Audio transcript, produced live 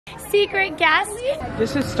secret guest.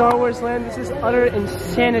 This is Star Wars land. This is utter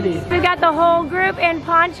insanity. We've got the whole group in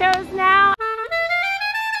ponchos now.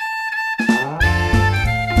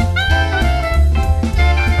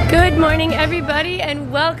 Good morning, everybody,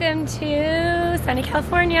 and welcome to sunny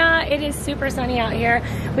California. It is super sunny out here.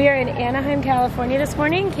 We are in Anaheim, California this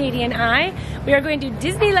morning, Katie and I. We are going to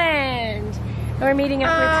Disneyland. And we're meeting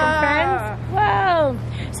up with some friends. Whoa!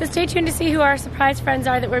 So stay tuned to see who our surprise friends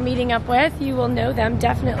are that we're meeting up with. You will know them,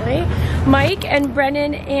 definitely. Mike and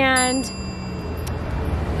Brennan and...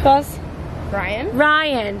 who else? Ryan.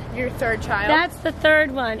 Ryan. Your third child. That's the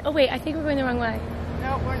third one. Oh wait, I think we're going the wrong way.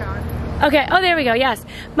 No, we're not. Okay, oh there we go, yes.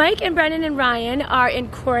 Mike and Brennan and Ryan are in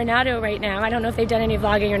Coronado right now. I don't know if they've done any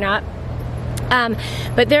vlogging or not.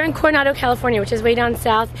 But they're in Coronado, California, which is way down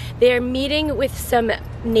south. They're meeting with some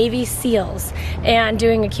Navy SEALs and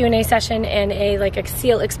doing a Q&A session and a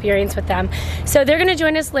SEAL experience with them. So they're gonna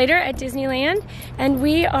join us later at Disneyland, and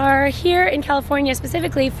we are here in California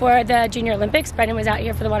specifically for the Junior Olympics. Brennan was out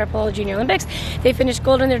here for the water polo Junior Olympics. They finished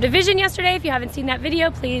gold in their division yesterday. If you haven't seen that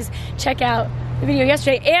video, please check out the video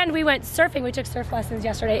yesterday. And we went surfing. We took surf lessons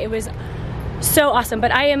yesterday. It was so awesome,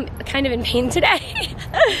 but I am kind of in pain today.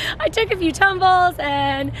 I took a few tumbles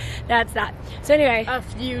and that's that. So anyway. A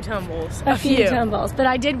few tumbles. A few tumbles, but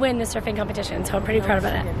I did win the surfing competition, so I'm pretty proud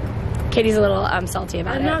about it. Katie's a little salty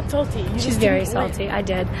about it. I'm not salty. She's very salty. I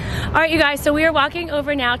did. All right, you guys, so we are walking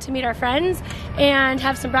over now to meet our friends and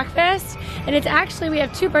have some breakfast. And it's actually, we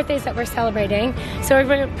have 2 birthdays that we're celebrating. So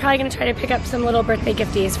we're probably gonna try to pick up some little birthday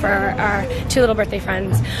gifties for our 2 little birthday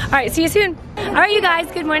friends. All right, see you soon. All right, you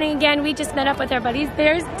guys, good morning again. We just met up with our buddies.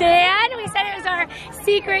 There's Dan. We said it was our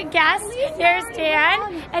secret guest. There's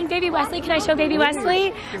Dan and baby Wesley. Can I show baby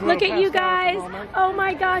Wesley? Look at you guys. Oh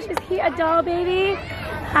my gosh, is he a doll baby?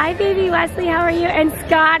 Hi, baby Wesley, how are you? And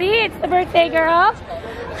Scotty, it's the birthday girl.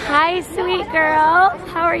 Hi, sweet girl.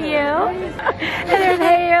 How are you? And there's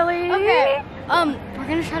Haley. Okay, we're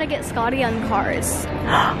gonna try to get Scotty on cars.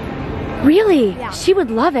 Really? Yeah. She would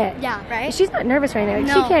love it. Yeah, right? She's not nervous right now.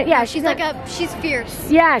 No, she can't, yeah, she's she's fierce.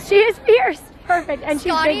 Yeah, she is fierce. Perfect, and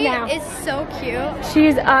she's Scotty big now. is so cute.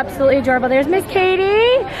 She's absolutely adorable. There's Miss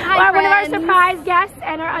Katie, Hi, one of our friends. surprise guests,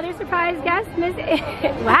 and our other surprise guest, Miss.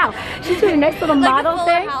 Wow, she's doing a nice little model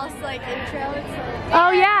thing. House intro.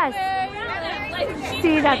 Oh yes.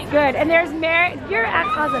 See, that's good. And there's Mary. You're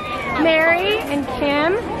awesome. Mary and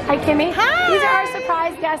Kim. Hi, Kimmy. Hi. These are our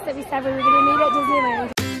surprise guests that we said we were going to meet at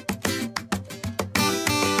Disneyland.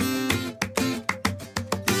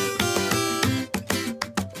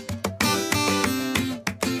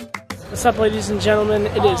 What's up, ladies and gentlemen?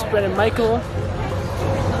 It is Brennan Michael.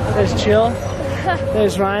 There's Jill.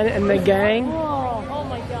 There's Ryan and the gang. Oh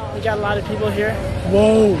my god. We got a lot of people here.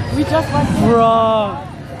 Whoa. We just left. Bruh.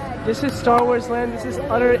 This is Star Wars land. This is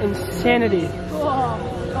utter insanity. Oh.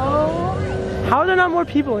 How are there not more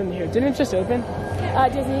people in here? Didn't it just open?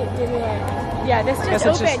 Disneyland. Yeah, this just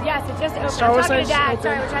opened. Yes, it just opened. Star Wars I'm talking to Dad. open.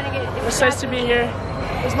 Sorry, we're trying to get. It's nice to be here.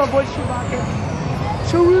 There's my boy Chewbacca.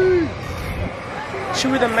 Chewie!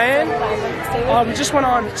 Chewie the man. We just went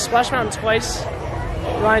on Splash Mountain twice.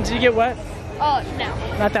 Ryan, did you get wet? Oh, no.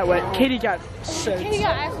 Not that wet. Katie got soaked. Katie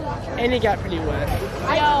got absolutely. And he got pretty wet.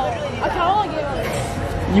 I kind of want to get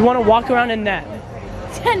You want to walk around in that?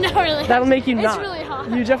 No, really. That'll make you not. It's really hot.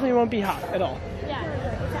 You definitely won't be hot at all. Yeah.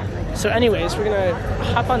 So anyways, we're going to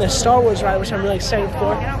hop on the Star Wars ride, which I'm really excited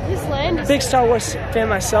for. This land. Big Star Wars fan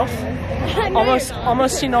myself.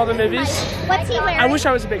 Almost seen all the movies. What's he wearing? I wish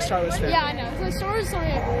I was a big Star Wars fan. Yeah, I know. The Star Wars is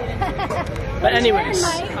something. But anyways,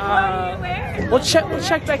 we'll check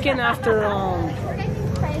back in after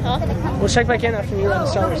we'll check back in after we ride the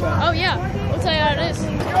Star Wars ride. Oh yeah, we'll tell you how it is.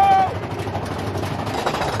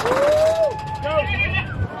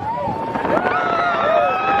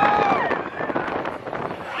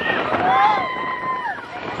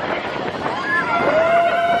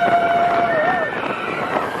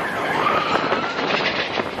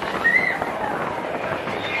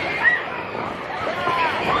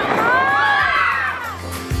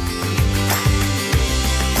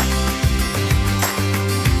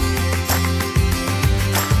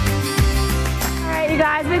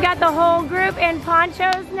 Guys, we've got the whole group in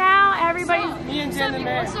ponchos now. Everybody's Me and Dan the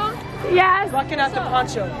man. yes, Rocking out the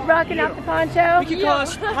poncho. rocking out the poncho. We could call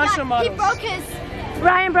us poncho models. He broke his.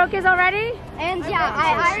 Ryan broke his already? And yeah,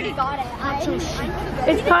 I already got it.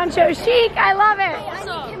 It's poncho chic. I love it.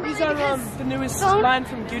 These are the newest line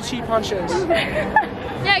from Gucci ponchos.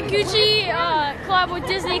 Yeah, Gucci collab with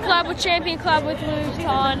Disney, collab with Champion, collab with Louis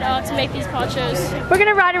Vuitton to make these ponchos. We're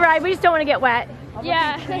gonna ride a ride. We just don't want to get wet.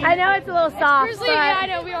 Yeah. I know it's a little soft. Seriously, yeah, I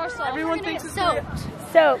know we are soft. Everyone thinks it's So,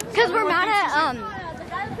 So, because we're mad at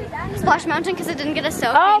Splash Mountain because it didn't get a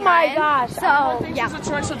soak. Oh my gosh. So yeah. There's a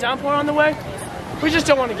torrential downpour on the way. We just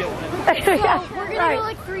don't want to get wet. Yeah, We're gonna right. go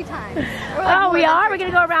like 3 times. Oh, we are? We're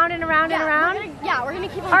gonna go around and around and around? We're gonna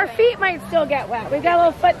keep on Our doing feet might still get wet. We've got a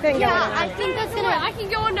little foot thing going Yeah, on. I think that's gonna. I can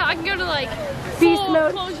go to like Beast full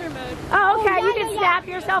mode. closure mode. Oh, okay. yeah, You can yeah, snap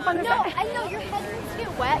yourself on the No, side. I know your head needs to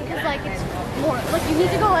get wet because like it's more like you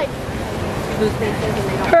need to go like.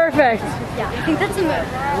 Perfect. Yeah, I think that's a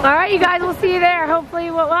move. All right, you guys, we'll see you there.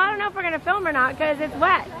 Hopefully, well, I don't know if we're gonna film or not because it's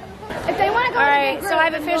wet. If they want to go. All right, so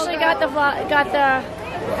I've officially got the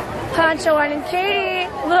poncho on, and Katie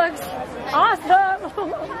looks awesome.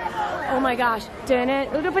 Oh my gosh, dun it.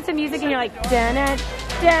 We're gonna put some music, and you're like, dun it,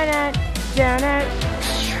 dun it, dun it,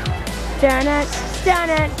 dun it, dun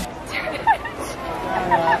it.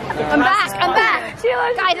 I'm back. She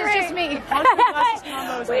looks Guys, great. it's just me.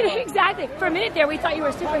 Exactly. For a minute there, we thought you were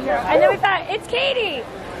a superhero, and then we thought it's Katie.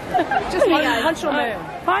 Just me, Poncho Man.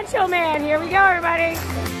 Poncho Man. Here we go, everybody.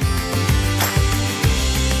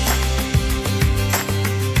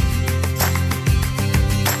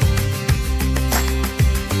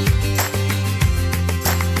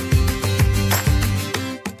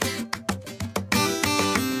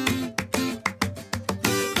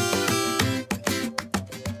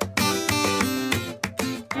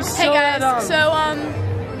 Hey guys, so I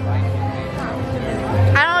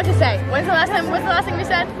don't know what to say. What's the last thing we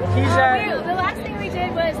said? He's The last thing we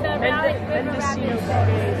did was the rally.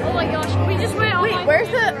 Oh my gosh, we just went on Wait, where's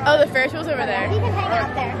the Ferris wheel's over there. You can hang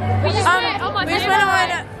out there. we just went on my We just favorite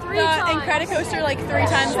went ride on 3 the times. Incredicoaster like 3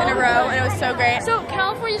 times in a row, and it was so great. So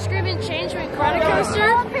California Screaming changed to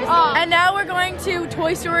Incredicoaster. And now we're going to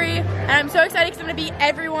Toy Story, and I'm so excited because I'm gonna beat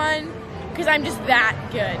everyone because I'm just that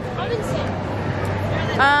good. I'm insane.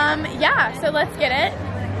 Yeah, so let's get it.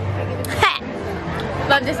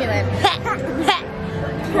 Love Disneyland.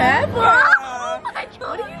 Pepper! Oh my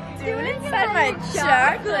God. What are you doing inside my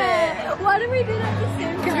chocolate? Why do we do that at the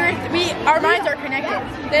same time? Because our minds are connected.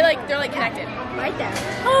 They're like connected. Right there.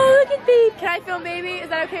 Oh, look at baby. Can I film baby? Is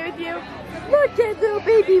that okay with you? Look at little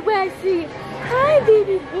baby Wesley. Hi,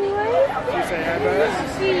 baby boy.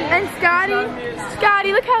 And Scotty?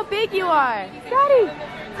 Scotty, look how big you are. Scotty.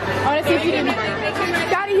 I want to see if you can.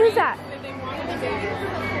 Scotty, who's that?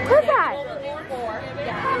 Who's that?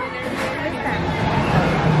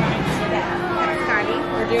 Scotty,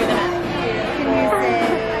 we're doing that. Can you say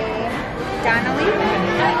Donnelly?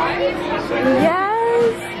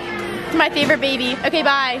 Yes. It's my favorite baby. Okay,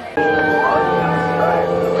 bye.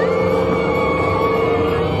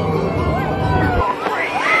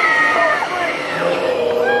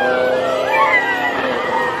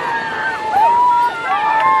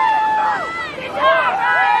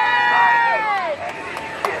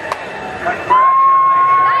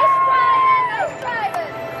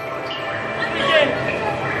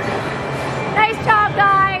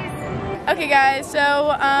 Okay guys, so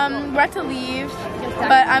we're about to leave,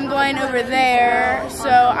 but I'm going over there, so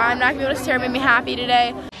I'm not gonna be able to stay or make me happy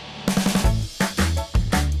today.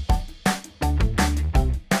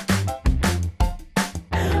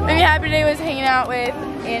 Make me happy today was hanging out with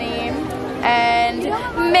Annie and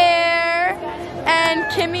Mare, and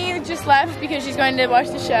Kimmy just left because she's going to watch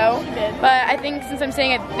the show. But I think since I'm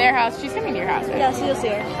staying at their house, she's coming to your house, right? Yeah, so you'll see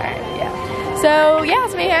her. Alright, yeah. So yeah,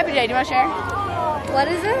 it's made me happy today. Do you want to share? What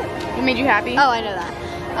is it? What made you happy? Oh, I know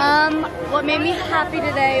that. What made me happy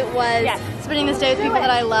today was spending this day with people that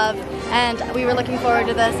I love, and we were looking forward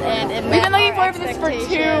to this, and it We've been looking forward to this for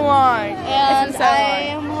too long. And so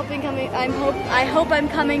I long. am hoping I hope I'm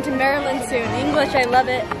coming to Maryland soon. English, I love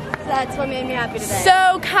it. That's what made me happy today.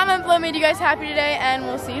 So comment below, made you guys happy today, and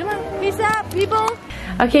we'll see you tomorrow. Peace out, people.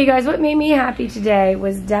 Okay, guys, what made me happy today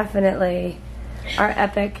was definitely our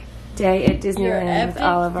epic day at Disneyland with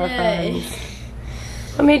all of our friends.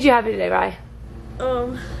 What made you happy today, Rye?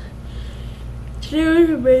 Today was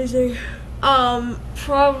amazing.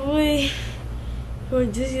 Probably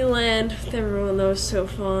going to Disneyland with everyone. That was so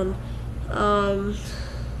fun.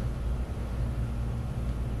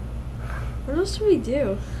 What else did we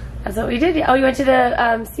do? That's what we did. Oh, you went to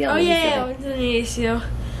the seal. Oh yeah, I went to the ACL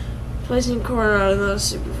place in Coronado. That was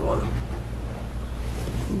super fun.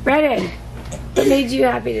 Brennan, what made you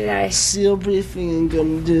happy today? Seal briefing and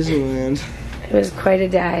going to Disneyland. It was quite a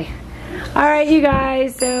day. All right, you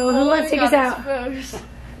guys. So who wants to take us out?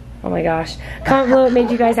 Oh my gosh. Comment below what made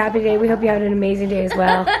you guys happy today. We hope you had an amazing day as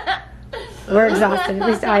well. We're exhausted. At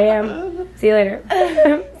least I am. See you later.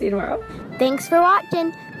 See you tomorrow. Thanks for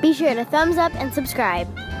watching. Be sure to thumbs up and subscribe.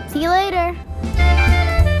 See you later.